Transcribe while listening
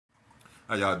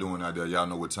How y'all doing out there? Y'all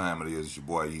know what time it is. It's your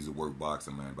boy Easy Work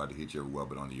Boxing, man. About to hit you everywhere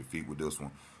but under your feet with this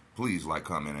one. Please like,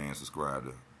 comment, and subscribe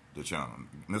to the channel.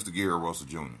 Mr. Gary Russell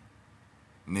Jr.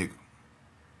 Nigga,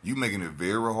 you making it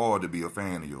very hard to be a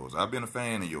fan of yours. I've been a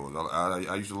fan of yours.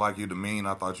 I used to like your demeanor.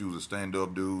 I thought you was a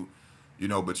stand-up dude. You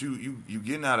know, but you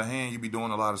getting out of hand. You be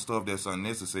doing a lot of stuff that's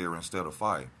unnecessary instead of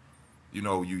fight. You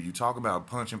know, you talk about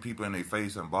punching people in their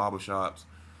face in barbershops.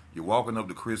 You're walking up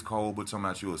to Chris Colbert talking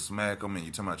about you'll smack him and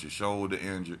you talking about your shoulder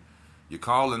injured. You're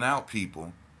calling out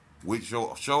people with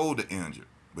your shoulder injured.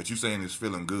 But you saying it's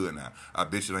feeling good now. I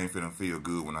bet you it ain't feeling feel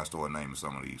good when I start naming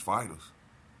some of these fighters.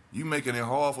 You making it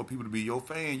hard for people to be your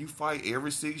fan. You fight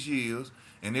every 6 years,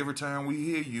 and every time we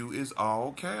hear you, it's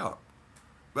all cap.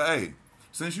 But hey,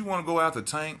 since you want to go after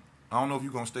Tank, I don't know if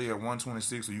you're going to stay at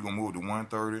 126 or you're going to move to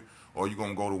 130 or you're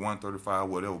going to go to 135,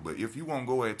 whatever. But if you want to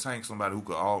go at Tank, somebody who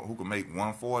could make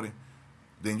 140,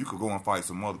 then you could go and fight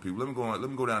some other people. Let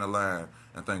me go down the line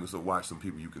and think of watch some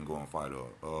people you can go and fight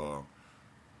up.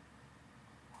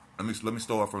 Let me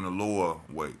start from the lower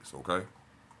weights, okay?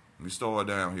 Let me start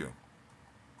down here.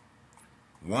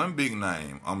 One big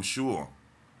name, I'm sure,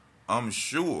 when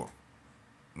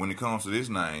it comes to this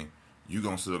name, you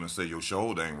going to sit up and say your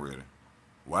shoulder ain't ready.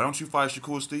 Why don't you fight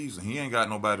Shakur Stevenson? He ain't got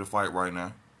nobody to fight right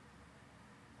now.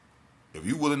 If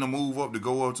you willing to move up to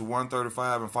go up to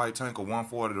 135 and fight Tank or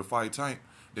 140 to fight Tank,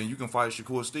 then you can fight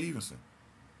Shakur Stevenson.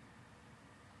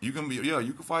 You can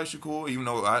fight Shakur, even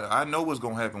though I know what's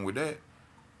going to happen with that.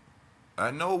 I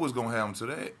know what's going to happen to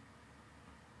that.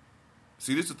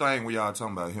 See, this is the thing where y'all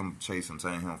talking about him chasing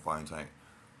Tank, him fighting Tank.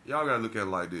 Y'all got to look at it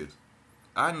like this.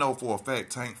 I know for a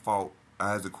fact Tank fought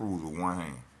Isaac Cruz with one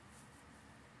hand.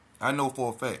 I know for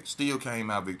a fact. Still came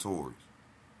out victorious.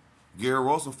 Gary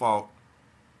Russell fought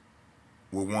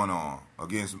with one arm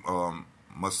against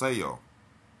Maceo.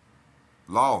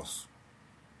 Lost.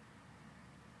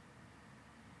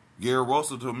 Gary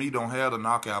Russell, to me, don't have the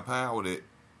knockout power that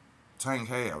Tank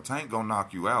have. Tank gonna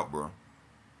knock you out, bro.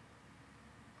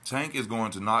 Tank is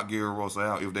going to knock Gary Russell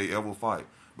out if they ever fight.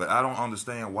 But I don't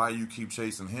understand why you keep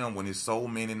chasing him when there's so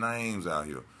many names out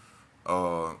here.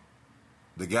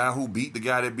 The guy who beat the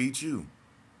guy that beat you.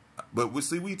 But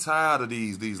we tired of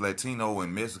these Latino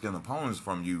and Mexican opponents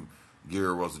from you,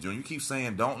 Gary Russell Jr. You keep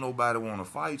saying don't nobody want to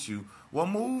fight you. Well,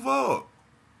 move up.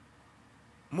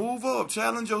 Move up.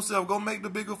 Challenge yourself. Go make the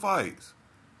bigger fights.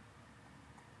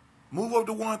 Move up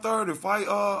to 130. Fight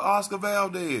Oscar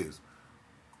Valdez.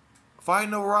 Fight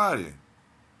Naradi.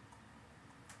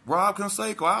 Rob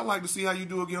Canseco. I'd like to see how you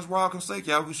do against Rob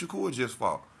Canseco, who Shakur just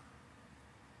fought.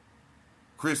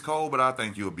 Chris Colbert, I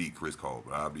think you'll beat Chris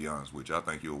Colbert. I'll be honest with you. I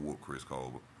think you'll whoop Chris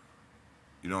Colbert.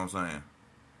 You know what I'm saying?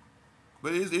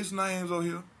 But it's names over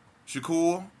here.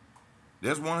 Shakur.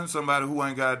 There's somebody who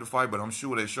ain't got to fight, but I'm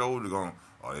sure that shoulder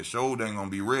ain't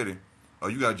gonna be ready.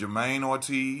 You got Jermaine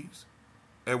Ortiz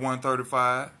at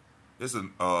 135. It's a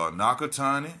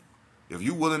Nakatani. If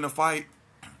you're willing to fight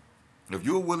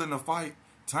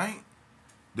Tank,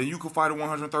 then you can fight a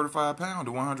 135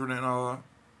 pounder,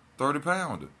 130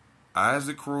 pounder.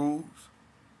 Isaac Cruz,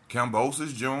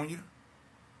 Kambosos Jr.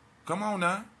 Come on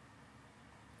now.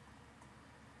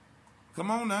 Come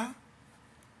on now.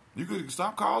 You could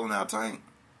stop calling out Tank.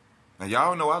 And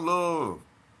y'all know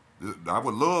I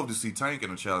would love to see Tank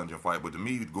in a challenging fight, but to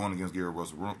me, going against Gary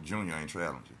Russell Jr. ain't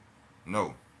challenging.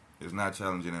 No, it's not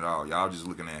challenging at all. Y'all just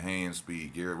looking at hand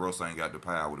speed. Gary Russell ain't got the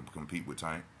power to compete with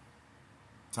Tank.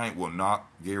 Tank will knock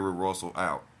Gary Russell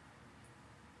out.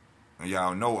 And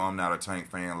y'all know I'm not a Tank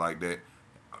fan like that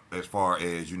as far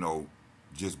as, you know,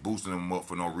 just boosting him up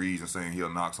for no reason, saying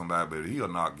he'll knock somebody, but he'll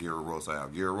knock Gary Russell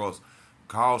out. Gary Russell,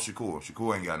 call Shakur.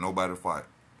 Shakur ain't got nobody to fight.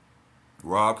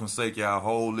 Rob Canseco, a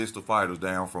whole list of fighters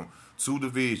down from 2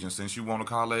 divisions, since you want to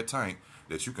call that Tank,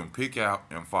 that you can pick out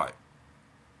and fight.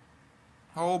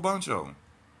 Whole bunch of them.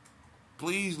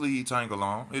 Please leave Tank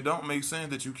alone. It don't make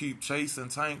sense that you keep chasing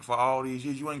Tank for all these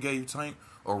years. You ain't gave Tank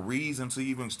a reason to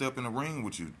even step in the ring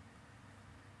with you.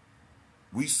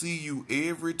 We see you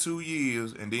every 2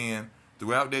 years, and then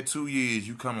throughout that 2 years,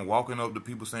 you coming walking up to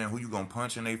people saying who you gonna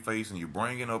punch in their face, and you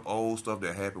bringing up old stuff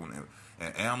that happened in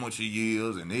amateur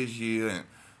years and this year. And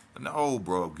no,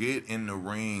 bro, get in the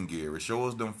ring, Gary. Show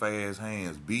us them fast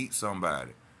hands. Beat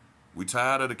somebody. We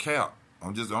tired of the cap.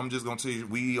 I'm just gonna tell you,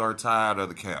 we are tired of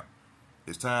the cap.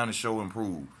 It's time to show and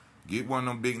prove. Get one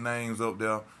of them big names up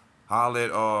there. Holler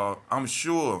at I'm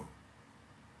sure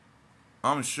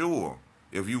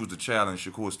if you was to challenge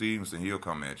Shakur Stevenson, he'll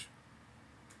come at you.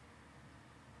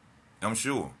 I'm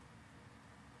sure.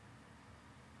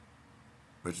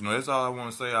 But, you know, that's all I want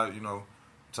to say.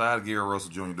 Tired of Gary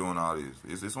Russell Jr. doing all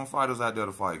this. It's some fighters out there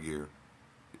to fight Gary.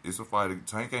 It's a fight.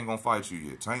 Tank ain't gonna fight you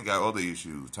yet. Tank got other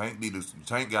issues. Tank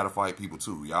got to fight people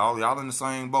too. Y'all in the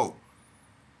same boat.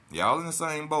 Y'all in the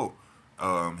same boat.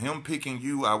 Him picking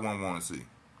you, I wouldn't want to see.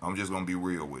 I'm just gonna be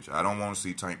real with you. I don't want to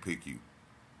see Tank pick you.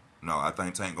 No, I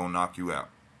think Tank gonna knock you out.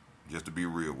 Just to be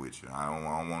real with you, I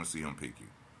don't want to see him pick you.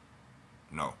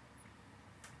 No.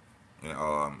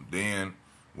 And then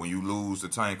when you lose the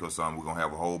Tank or something, we're gonna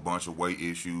have a whole bunch of weight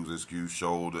issues,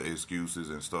 shoulder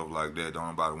excuses and stuff like that. Don't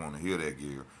nobody want to hear that,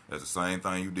 Gear. That's the same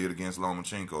thing you did against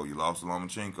Lomachenko. You lost to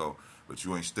Lomachenko, but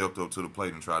you ain't stepped up to the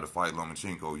plate and tried to fight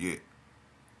Lomachenko yet.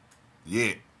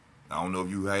 Yet. I don't know if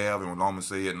you have, and Loma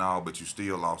say it now, but you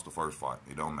still lost the first fight.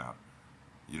 It don't matter.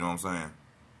 You know what I'm saying?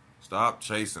 Stop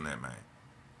chasing that man.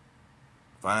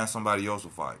 Find somebody else to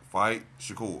fight. Fight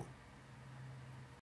Shakur.